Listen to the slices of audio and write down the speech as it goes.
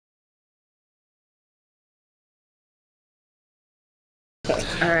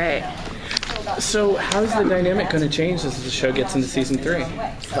All right. So how's the dynamic going to change as the show gets into season 3?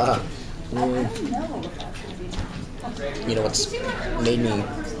 You know, what's made me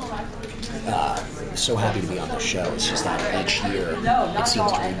so happy to be on the show. It's just that each year it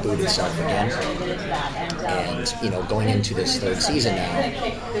seems to reboot itself again. And, you know, going into this third season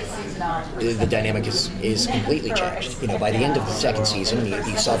now, the dynamic is completely changed. You know, by the end of the second season,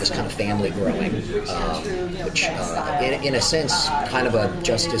 you saw this kind of family growing, which, in a sense, kind of a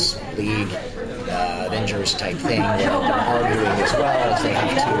Justice League Avengers type thing, where they're arguing as well as they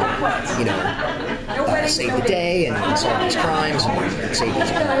have to, you know, save the day and solve these crimes and save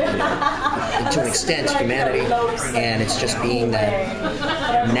these, to an extent, humanity. And it's just being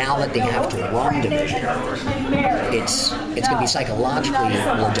that now that they have to run division, it's going to be psychologically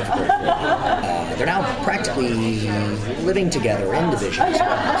more difficult for them. They're now practically living together in division as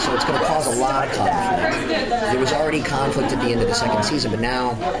well, so it's going to cause a lot of conflict. There was already conflict at the end of the second season, but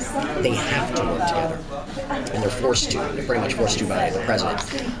now they have to work together. And they're forced to. They're pretty much forced to by the president,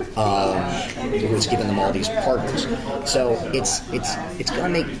 who's given them all these partners. So it's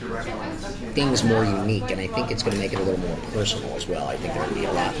going to make things more unique, and I think it's going to make it a little more personal as well. I think there will be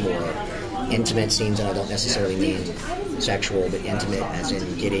a lot more intimate scenes, and I don't necessarily mean sexual, but intimate as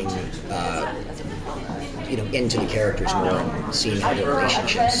in getting into the characters more and seeing how their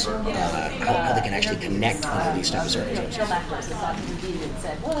relationships, how they can actually connect under these types of circumstances.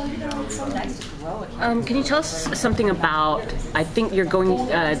 Can you tell us something about? I think you're going.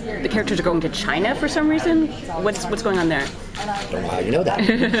 The characters are going to China for some reason. What's going on there? I don't know how you know that,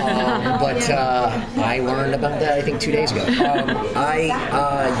 but I learned about that I think 2 days ago.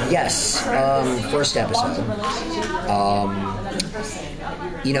 First episode.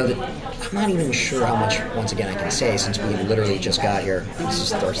 I'm not even sure how much, once again, I can say since we literally just got here. This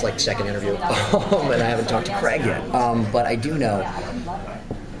is our second interview, and I haven't talked to Craig yet. But I do know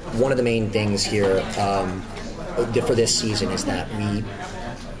one of the main things here for this season is that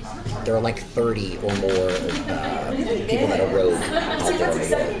there are like 30 or more people that are rogue out there in the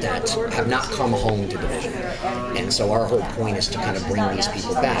world that have not come home to division. And so our whole point is to kind of bring these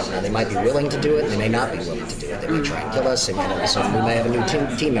people back. Now, they might be willing to do it, and they may not be willing to do it. They may try and kill us, they might all of a sudden we may have a new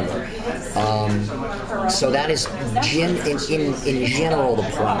team member. So that is, in general, the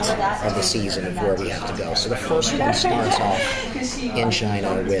point of the season of where we have to go. So the first one starts off in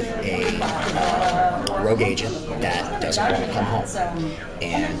China with a rogue agent that doesn't want to come home.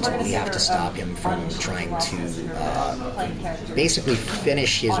 And we have to stop him from trying to basically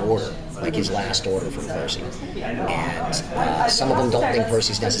finish his order, like his last order from Percy. And some of them don't think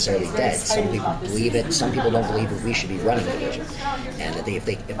Percy's necessarily dead. Some people believe it. Some people don't believe that we should be running the division. And that if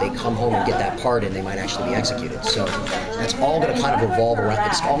they come home and get that part in, they might actually be executed. So it's all going to kind of revolve around.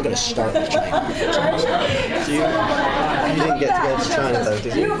 It's all going to start with China. You didn't get to go to China though,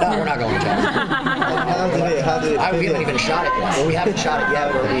 did you? No, we're not going to China. How did it we haven't even shot it yet. Well, we haven't shot it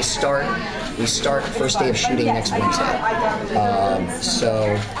yet. Where we start first day of shooting next Wednesday.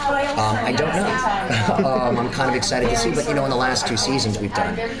 I don't know. I'm kind of excited to see. But in the last 2 seasons we've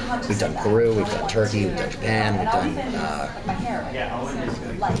done Peru, we've done Turkey, we've done Japan, we've done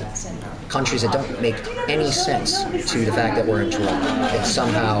countries that don't make any sense to the fact that we're in Toronto, and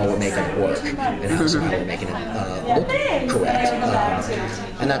somehow we're making it work, and how somehow we're making it look correct.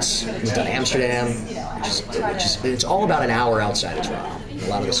 And we've done Amsterdam, which is it's all about an hour outside of Toronto. A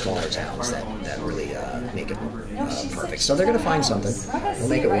lot of the smaller towns that really make it perfect. So they're going to find something. We'll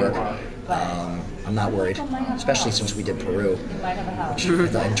make it work. I'm not worried, especially since we did Peru,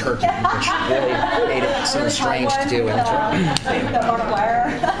 and Turkey, which really made it seem strange to do in Toronto.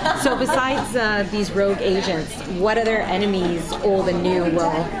 So besides these rogue agents, what other enemies, old and new,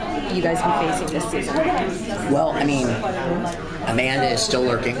 will you guys be facing this season? Well, I mean, Amanda is still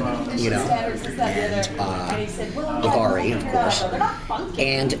lurking, and with Ari, of course.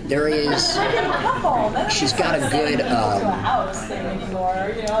 And she's got a good,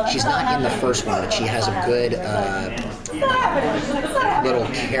 she's not in the first one, but she has a good little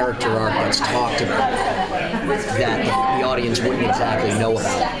character arc that's talked about that the audience wouldn't exactly know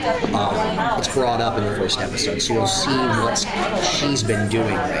about. It's brought up in the first episode, so you'll see what she's been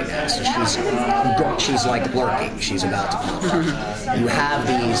doing right now. So she's like lurking. She's about to pop up. You have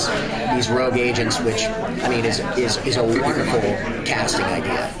these rogue agents, which I mean is a wonderful casting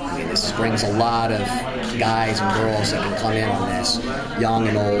idea. I mean, this brings a lot of guys and girls that can come in on this, young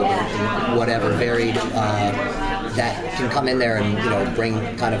and old, and whatever, varied, that can come in there and bring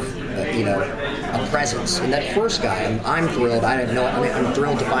kind of a presence. And that first guy, I'm thrilled. I didn't know. I'm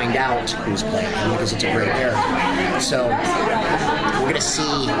thrilled to find out who's playing him because it's a great character. So we're going to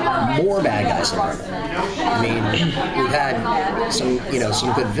see more bad guys than normal. I mean, we've had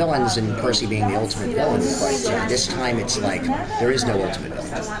some good villains, and Percy being the ultimate villain, but this time it's like there is no ultimate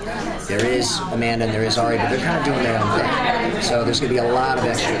villain. There is Amanda and there is Ari, but they're kind of doing their own thing. So there's going to be a lot of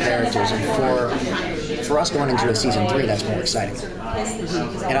extra characters, and for us going into a season 3, that's more exciting.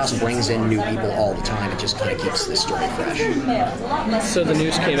 It also brings in new people all the time. It just kind of keeps the story fresh. So the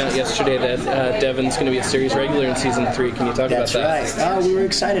news came out yesterday that Devin's going to be a series regular in season 3. Can you talk about that? That's right. We were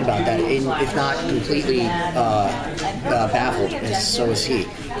excited about that, if not completely baffled. So was he.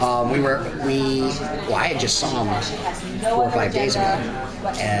 I had just saw him 4 or 5 days ago,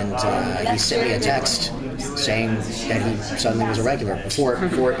 and he sent me a text saying that he suddenly was a regular before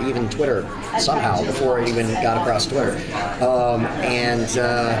even Twitter, before it even got across Twitter.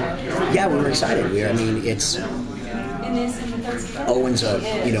 We were excited. It's Owen's a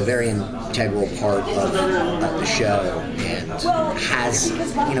very integral part of the show, and has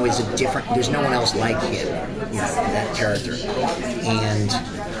is a different. There's no one else like him, that character, and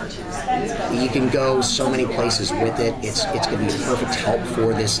you can go so many places with it. It's going to be a perfect help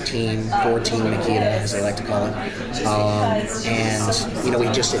for this team, for Team Nikita, as they like to call it.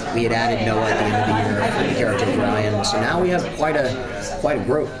 We had added Noah at the end of the year for the character of Ryan, so now we have quite a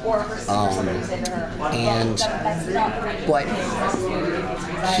group. But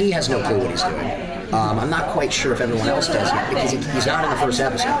he has no clue what he's doing. I'm not quite sure if everyone else does yet, because he's not in the first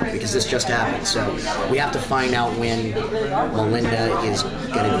episode, because this just happened. So we have to find out when Melinda is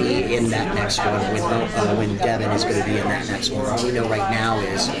going to be in that next one, when Devin is going to be in that next one. All we know right now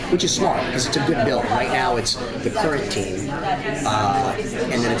is, which is smart, because it's a good build. Right now it's the current team,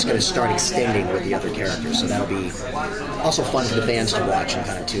 and then it's going to start extending with the other characters. So that'll be also fun for the fans to watch and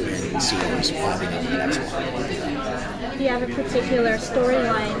kind of tune in and see who's popping up in the next one. Do you have a particular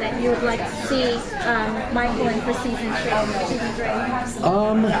storyline that you would like to see Michael in for season 3?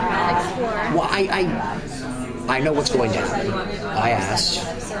 Explore. Well, I know what's going down. I asked,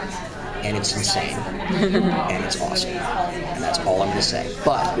 and it's insane, and it's awesome, and that's all I'm going to say.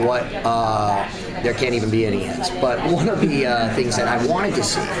 But there can't even be any ends. But one of the things that I wanted to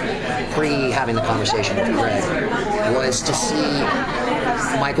see, having the conversation with Greg, was to see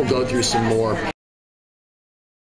Michael go through some more